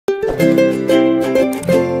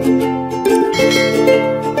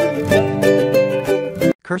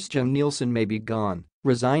Kirstjen Nielsen may be gone,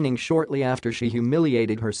 resigning shortly after she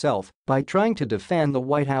humiliated herself by trying to defend the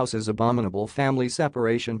White House's abominable family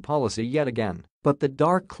separation policy yet again, but the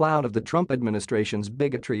dark cloud of the Trump administration's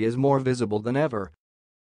bigotry is more visible than ever.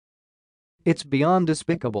 It's beyond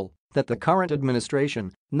despicable that the current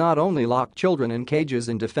administration not only locked children in cages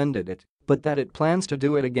and defended it, but that it plans to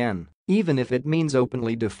do it again, even if it means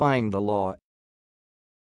openly defying the law.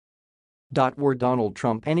 Were Donald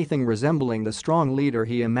Trump anything resembling the strong leader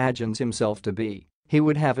he imagines himself to be, he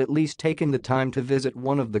would have at least taken the time to visit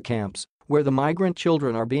one of the camps where the migrant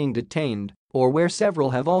children are being detained, or where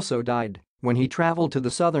several have also died, when he traveled to the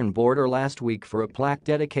southern border last week for a plaque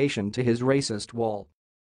dedication to his racist wall.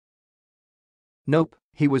 Nope,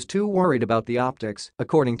 he was too worried about the optics,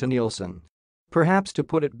 according to Nielsen. Perhaps to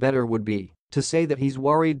put it better would be to say that he's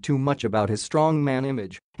worried too much about his strongman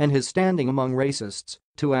image and his standing among racists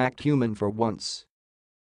to act human for once.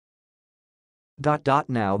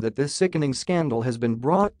 Now that this sickening scandal has been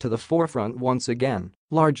brought to the forefront once again,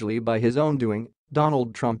 largely by his own doing,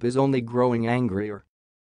 Donald Trump is only growing angrier.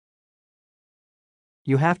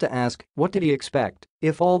 You have to ask, what did he expect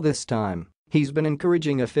if all this time he's been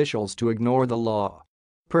encouraging officials to ignore the law?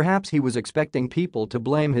 Perhaps he was expecting people to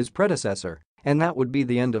blame his predecessor, and that would be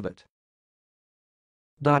the end of it.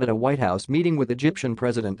 At a White House meeting with Egyptian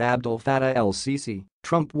President Abdel Fattah el-Sisi,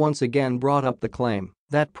 Trump once again brought up the claim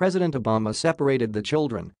that President Obama separated the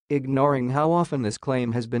children, ignoring how often this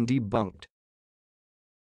claim has been debunked.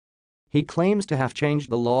 He claims to have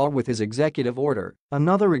changed the law with his executive order,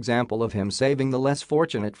 another example of him saving the less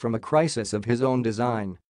fortunate from a crisis of his own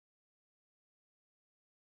design.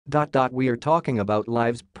 We are talking about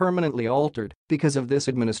lives permanently altered because of this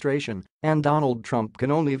administration, and Donald Trump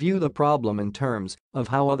can only view the problem in terms of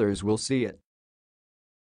how others will see it.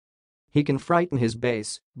 He can frighten his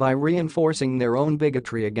base by reinforcing their own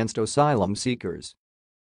bigotry against asylum seekers.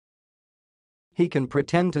 He can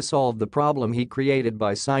pretend to solve the problem he created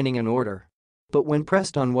by signing an order. But when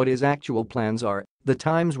pressed on what his actual plans are, the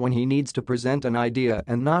times when he needs to present an idea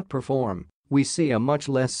and not perform, we see a much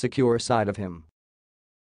less secure side of him.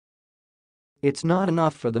 It's not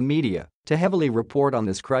enough for the media to heavily report on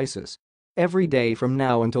this crisis. Every day from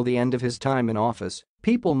now until the end of his time in office,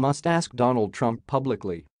 people must ask Donald Trump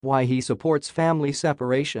publicly why he supports family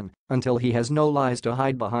separation until he has no lies to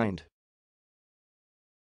hide behind.